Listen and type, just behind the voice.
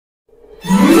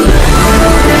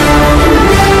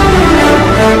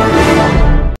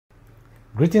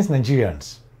Greetings,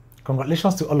 Nigerians.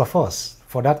 Congratulations to all of us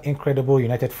for that incredible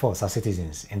united force as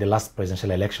citizens in the last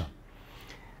presidential election.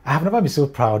 I have never been so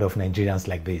proud of Nigerians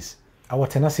like this. Our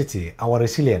tenacity, our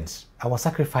resilience, our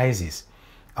sacrifices,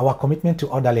 our commitment to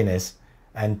orderliness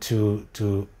and to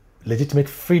legitimate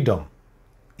freedom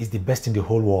is the best in the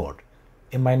whole world.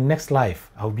 In my next life,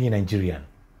 I will be a Nigerian.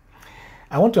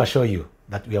 I want to assure you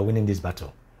that we are winning this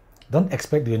battle. Don't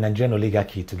expect the Nigerian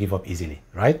oligarchy to give up easily,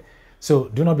 right? So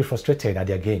do not be frustrated at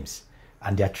their games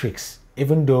and their tricks,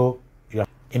 even though your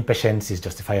impatience is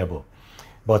justifiable.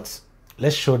 But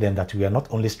let's show them that we are not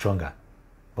only stronger,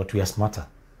 but we are smarter.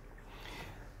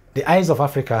 The eyes of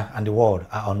Africa and the world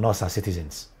are on us as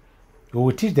citizens. We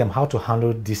will teach them how to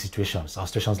handle these situations or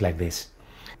situations like this.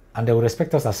 And they will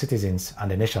respect us as citizens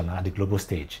and the nation at the global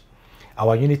stage.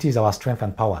 Our unity is our strength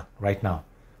and power right now.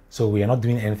 So we are not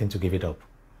doing anything to give it up.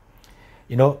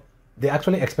 You know, they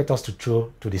actually expect us to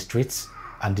throw to the streets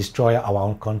and destroy our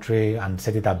own country and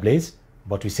set it ablaze,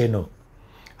 but we say no.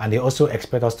 And they also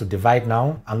expect us to divide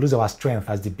now and lose our strength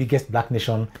as the biggest black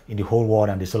nation in the whole world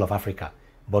and the soul of Africa,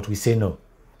 but we say no.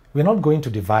 We're not going to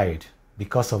divide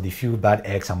because of the few bad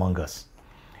eggs among us.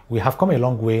 We have come a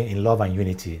long way in love and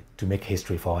unity to make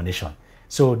history for our nation.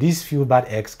 So these few bad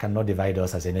eggs cannot divide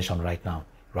us as a nation right now,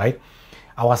 right?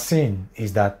 Our sin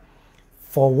is that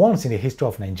for once in the history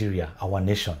of Nigeria, our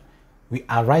nation, we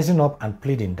are rising up and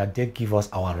pleading that they give us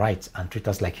our rights and treat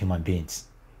us like human beings.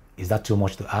 Is that too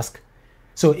much to ask?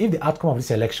 So if the outcome of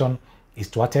this election is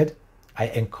thwarted, I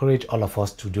encourage all of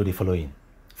us to do the following.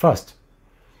 First,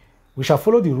 we shall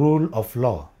follow the rule of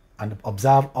law and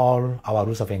observe all our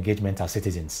rules of engagement as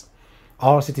citizens.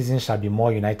 All citizens shall be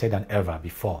more united than ever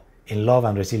before in love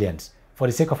and resilience for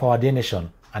the sake of our dear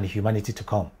nation and the humanity to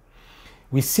come.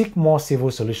 We seek more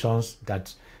civil solutions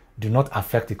that do not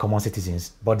affect the common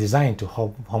citizens, but designed to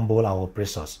humble our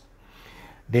oppressors.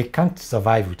 They can't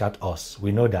survive without us.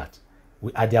 We know that.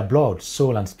 We are their blood,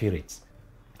 soul, and spirit.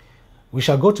 We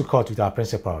shall go to court with our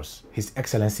principals, His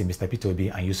Excellency Mr. Peter Obi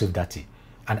and Yusuf Datti,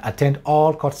 and attend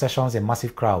all court sessions in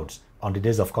massive crowds on the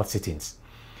days of court sittings.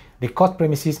 The court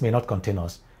premises may not contain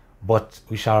us, but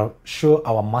we shall show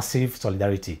our massive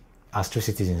solidarity as true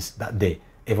citizens that day,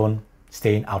 even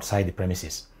staying outside the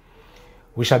premises.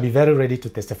 We shall be very ready to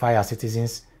testify as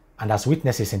citizens and as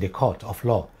witnesses in the court of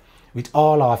law with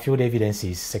all our field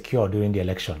evidences secured during the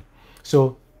election.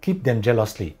 So keep them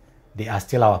jealously. They are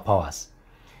still our powers.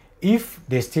 If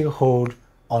they still hold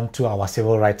onto our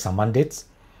civil rights and mandates,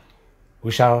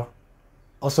 we shall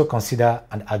also consider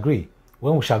and agree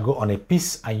when we shall go on a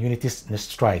peace and unity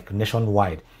strike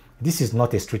nationwide. This is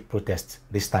not a street protest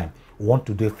this time. We want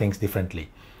to do things differently.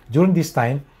 During this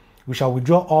time, we shall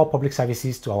withdraw all public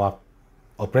services to our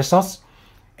oppressors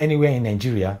anywhere in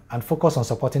Nigeria and focus on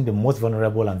supporting the most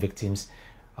vulnerable and victims,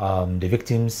 and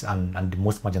the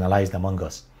most marginalized among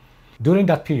us. During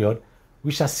that period,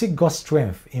 we shall seek God's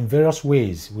strength in various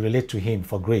ways we relate to Him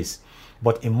for grace,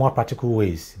 but in more practical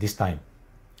ways this time.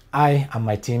 I and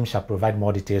my team shall provide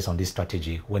more details on this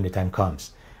strategy when the time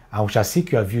comes, and we shall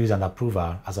seek your views and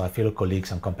approval as our fellow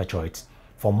colleagues and compatriots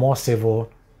for more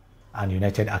civil and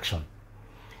united action.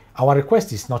 Our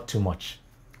request is not too much.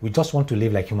 We just want to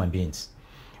live like human beings.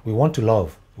 We want to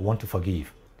love. We want to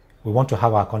forgive. We want to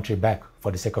have our country back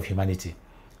for the sake of humanity.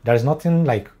 There is nothing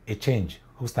like a change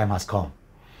whose time has come.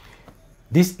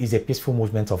 This is a peaceful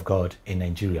movement of God in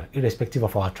Nigeria, irrespective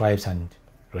of our tribes and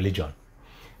religion.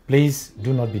 Please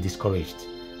do not be discouraged.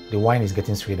 The wine is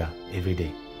getting sweeter every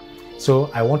day.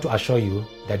 So I want to assure you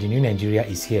that the new Nigeria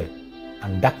is here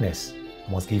and darkness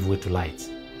must give way to light.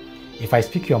 If I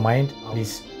speak your mind,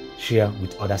 please share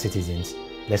with other citizens.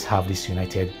 Let's have this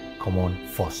united common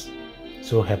force.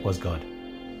 So help us God.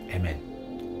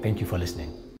 Amen. Thank you for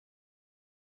listening.